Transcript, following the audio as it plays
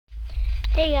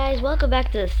Hey guys, welcome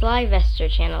back to the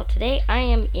Slyvester channel. Today I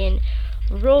am in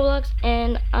Roblox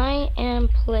and I am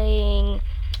playing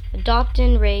Adopt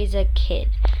and Raise a Kid.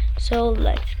 So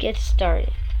let's get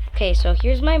started. Okay, so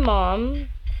here's my mom.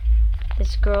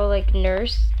 This girl like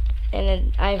nurse, and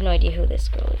then I have no idea who this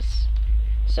girl is.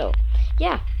 So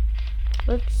yeah,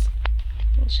 let's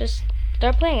just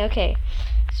start playing. Okay,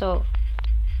 so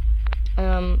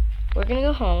we're gonna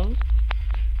go home.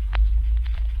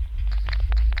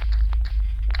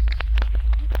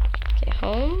 Okay,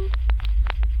 home.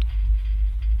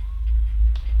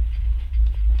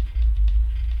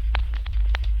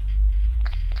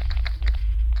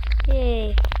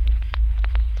 Yay.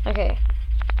 Okay.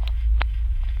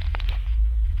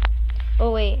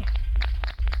 Oh wait.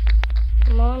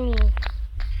 Mommy.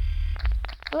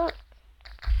 Look.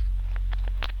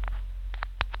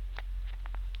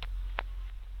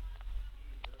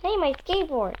 Hey, my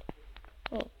skateboard.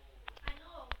 Wait.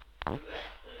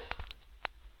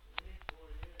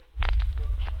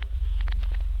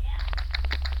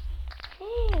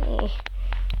 Hey.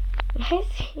 My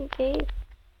skateboard.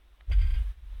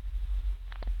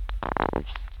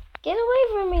 Get away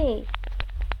from me.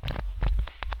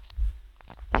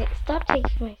 Okay, stop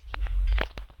taking my skateboard.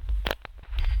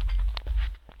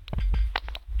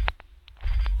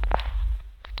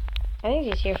 I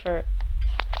think she's here for...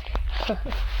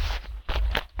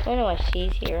 I don't know why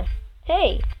she's here.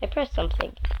 Hey, I pressed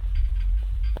something.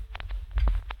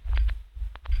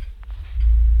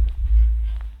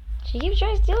 She keeps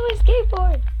trying to steal my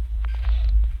skateboard.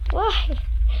 Why?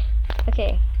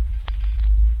 Okay.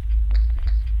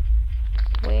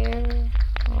 Where?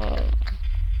 Home.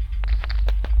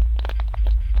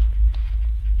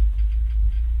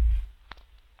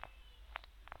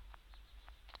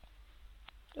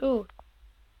 Ooh.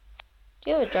 Do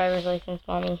you have a driver's license,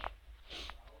 Mommy?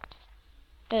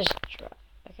 Just drive.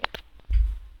 Okay.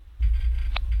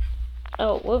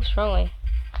 Oh, whoops, wrong way.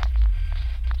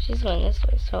 She's going this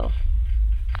way, so...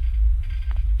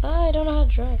 I don't know how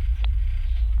to drive.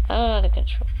 I don't know how to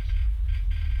control this.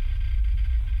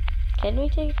 Can we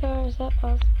take a car? Is that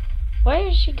possible? Where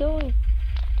is she going?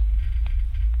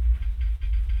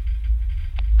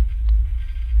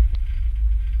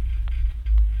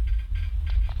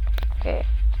 Okay.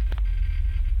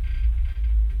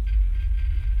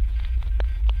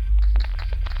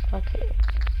 Okay.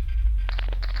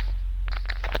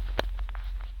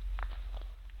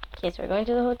 Okay, so we're going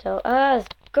to the hotel. Ah,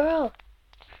 girl!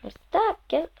 I'm stuck!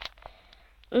 Get...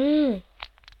 The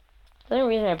only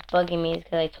reason they're bugging me is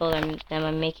because I told them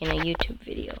I'm making a YouTube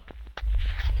video.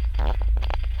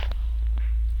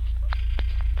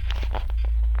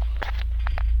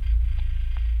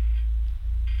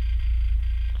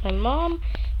 My mom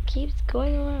keeps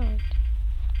going around.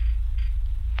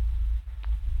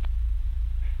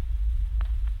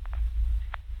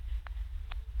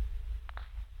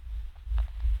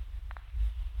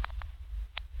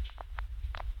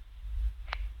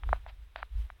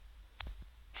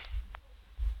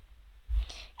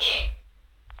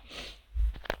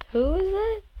 Who is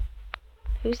that?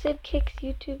 Who said kicks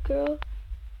YouTube girl?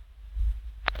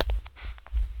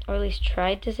 Or at least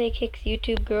tried to say kicks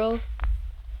YouTube girl?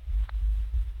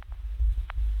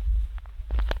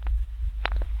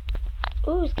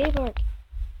 Ooh, skate park.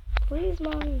 Please,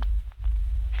 Mommy.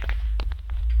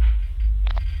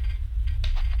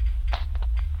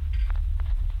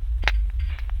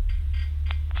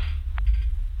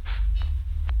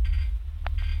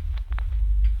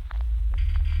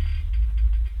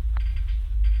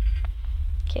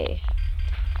 Okay.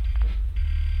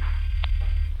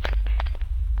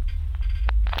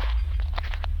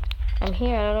 I'm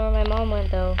here. I don't know where my mom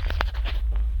went though.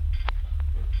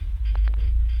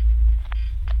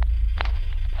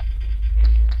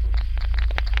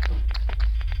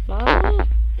 Mommy?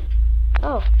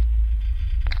 Oh.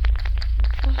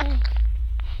 Okay.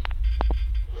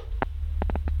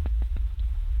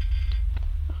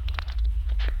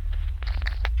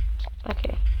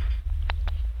 Okay.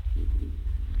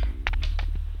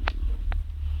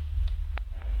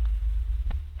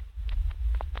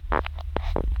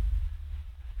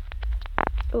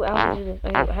 Oh, I want to do this.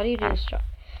 Okay, how do you do this job?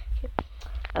 Okay.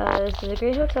 This is a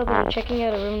great hotel, but I'm checking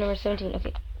out a room number 17.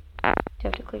 Okay. Do you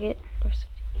have to click it? Or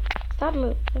stop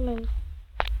moving.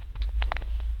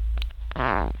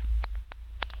 I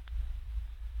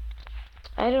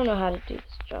don't know how to do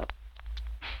this job.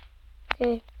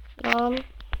 Okay, Mom. Do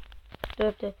I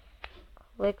have to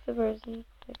click the person?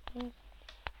 Click this?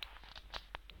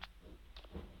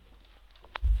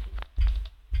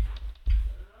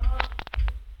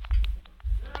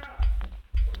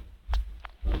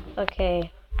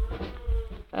 Okay.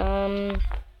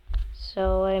 So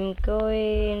I'm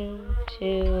going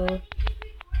to,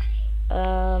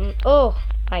 oh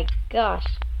my gosh.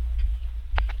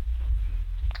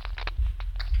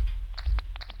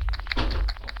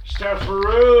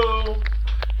 Steffaroo,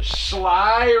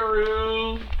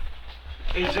 Slyroo,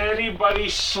 is anybody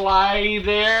Sly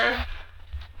there?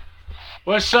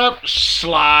 What's up,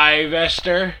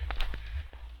 Slyvester?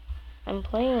 I'm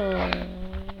playing.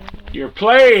 You're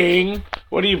playing?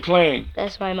 What are you playing?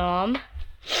 That's my mom.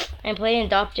 I'm playing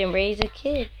Adopt and Raise a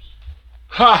Kid.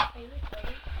 Ha!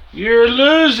 You're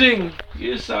losing.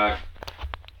 You suck.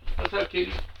 What's up,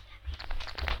 kitty?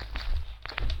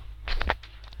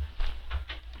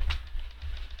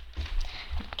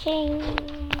 King.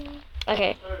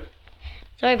 Okay.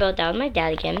 Sorry about that. My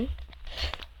dad again.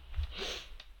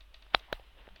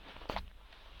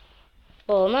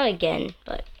 Well, not again,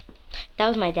 but that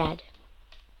was my dad.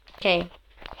 Okay.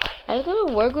 I was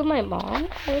gonna work with my mom.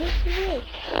 What is this?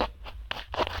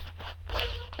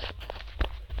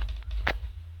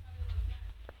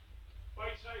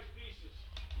 Bite-sized pieces.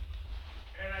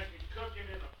 And I can cook it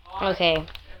in a pot. Okay.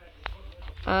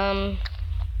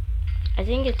 I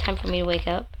think it's time for me to wake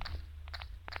up.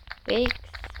 Wakes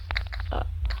up.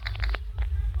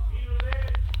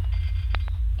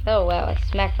 Oh wow, I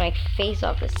smacked my face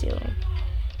off the ceiling.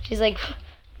 She's like,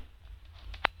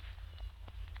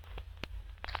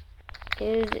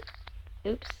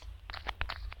 oops.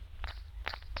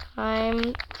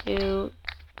 Time to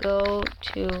go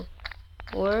to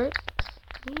work,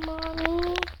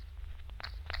 mommy.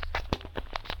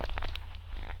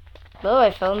 Oh,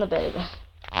 I fell in the bed again.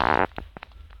 I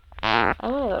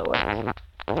wanna go to work.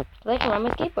 I can ride my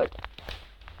skateboard.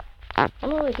 I'm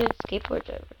a really good skateboard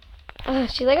driver.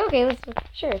 She's like, okay,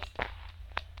 sure,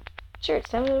 it's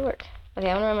time to go to work. Okay,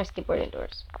 I'm gonna ride my skateboard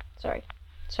indoors. Sorry,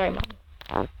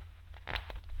 mom.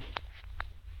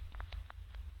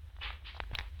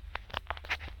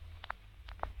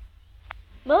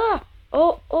 Ah!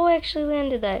 Oh, I actually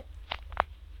landed that.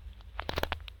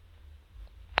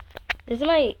 This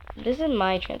is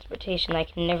my transportation. I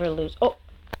can never lose. Oh,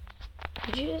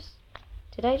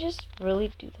 did I just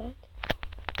really do that?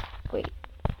 Wait.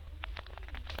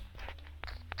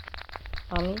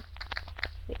 Mommy?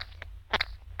 Wait.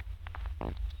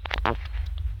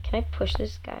 Can I push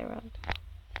this guy around?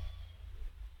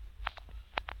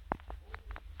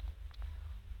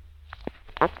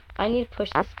 I need to push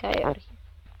this guy out of here.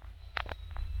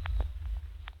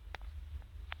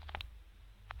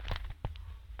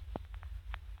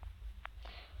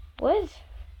 What?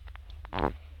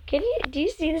 Do you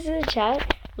see this in the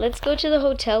chat? Let's go to the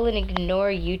hotel and ignore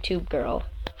YouTube girl.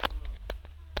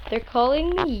 They're calling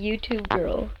me YouTube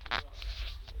girl.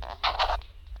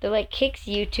 They're like, kicks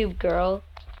YouTube girl.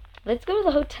 Let's go to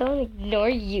the hotel and ignore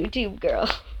YouTube girl.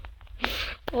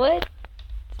 What?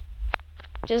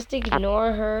 Just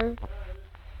ignore her.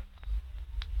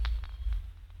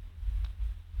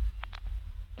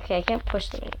 Okay, I can't push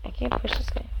them. I can't push this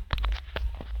guy.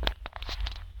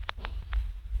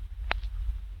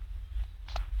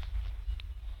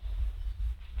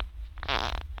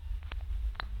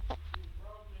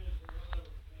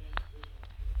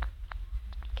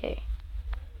 Okay.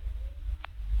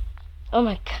 Oh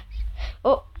my gosh.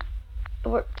 Oh, it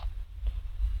worked.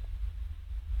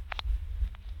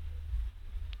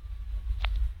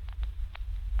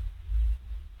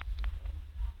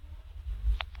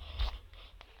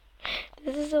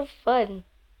 This is so fun.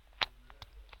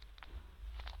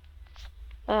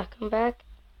 Come back.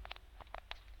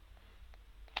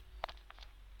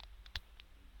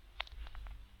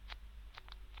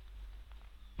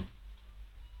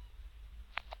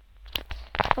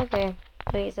 Okay.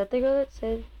 Wait, is that the girl that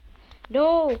said...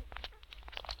 No!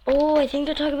 Oh, I think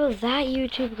they're talking about that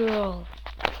YouTube girl.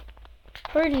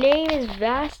 Her name is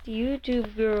Vast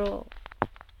YouTube Girl.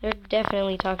 They're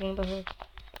definitely talking about her.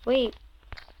 Wait.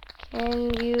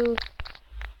 Can you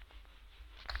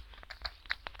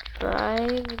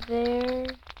drive there?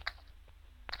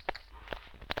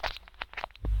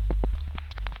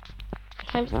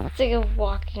 I'm sick of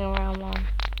walking around, Mom.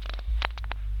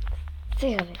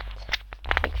 Sick of it.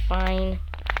 Like, fine.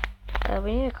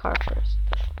 We need a car first.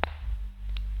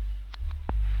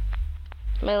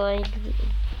 My leg's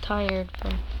tired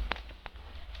from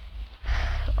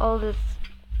all this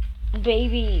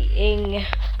babying.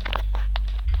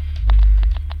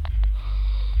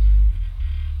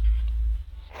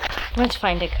 Let's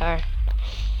find a car.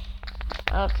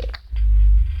 Okay.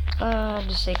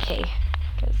 Just say K.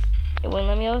 Because it wouldn't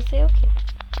let me always say okay.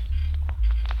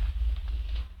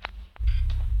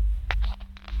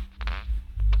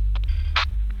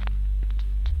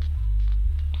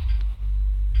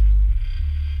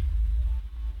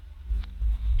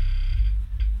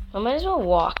 I might as well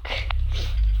walk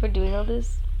for doing all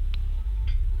this.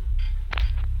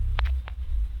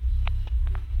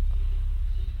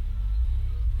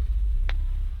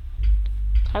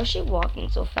 How is she walking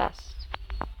so fast?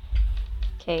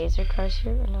 Okay, is there cars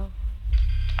here or no?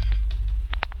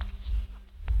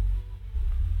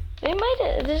 They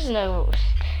might. There's no.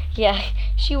 Yeah,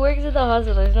 she works at the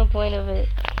hospital. There's no point of it.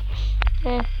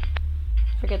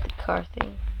 Forget the car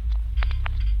thing.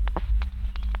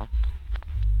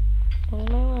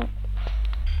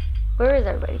 Where is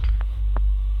everybody?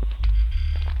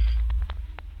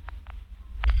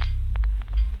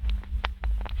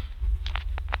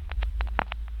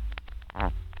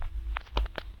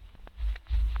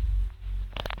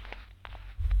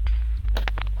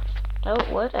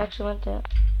 Oh, what actually went down?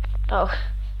 Oh.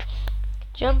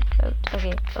 Jump out.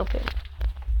 Okay, open.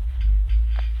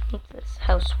 What's this?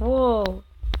 House. Whoa.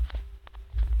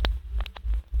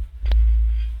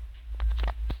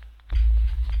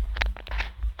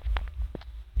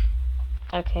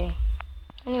 Okay.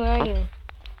 Anyway, where are you?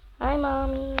 Hi,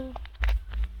 Mommy.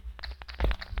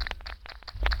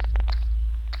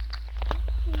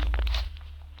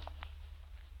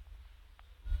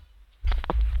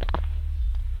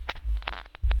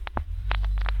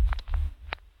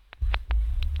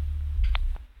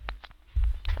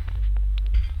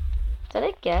 Did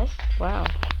I guess? Wow.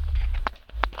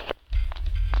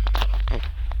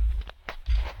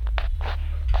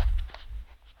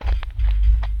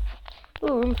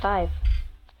 Ooh, room 5.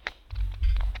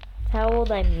 How old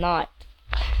I'm not.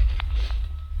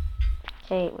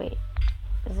 Okay, wait.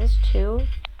 Is this 2?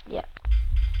 Yeah.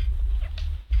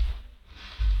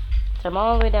 So I'm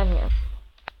all the way down here.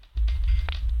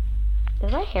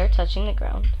 Is my hair touching the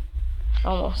ground?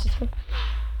 Almost.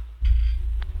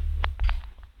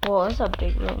 Whoa, that's a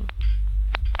big room.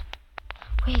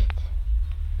 Wait.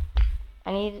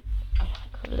 I'm gonna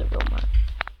go to the Walmart.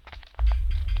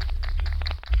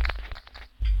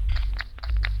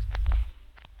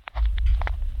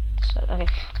 So, okay.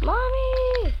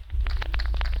 Mommy!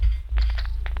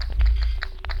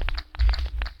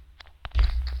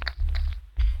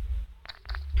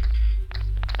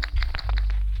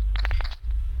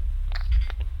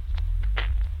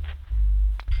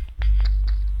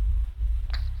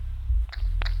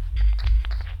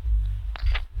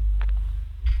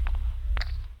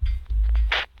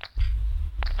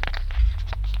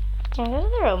 Can I go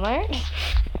to the Walmart?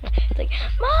 It's like,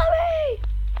 Mommy!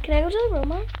 Can I go to the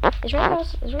Walmart? It's right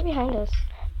across, it's right behind us.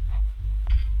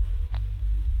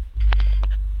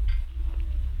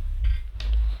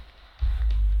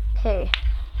 Okay.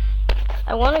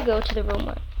 I want to go to the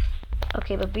Walmart.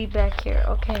 Okay, but be back here.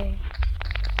 Okay.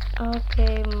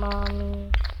 Okay,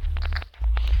 Mommy.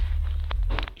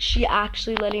 She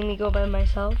actually letting me go by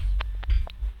myself?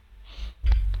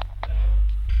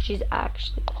 She's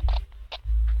actually...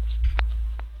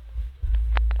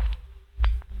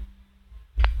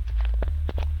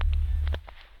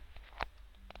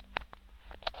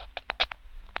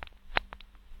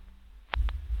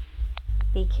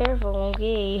 Be careful,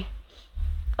 okay?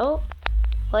 Oh,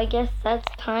 well, I guess that's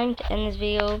time to end this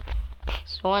video.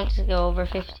 So I want to go over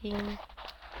 15.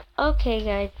 Okay,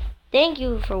 guys. Thank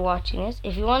you for watching this.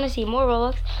 If you want to see more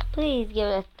Roblox, please give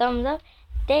it a thumbs up.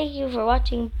 Thank you for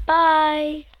watching.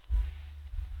 Bye!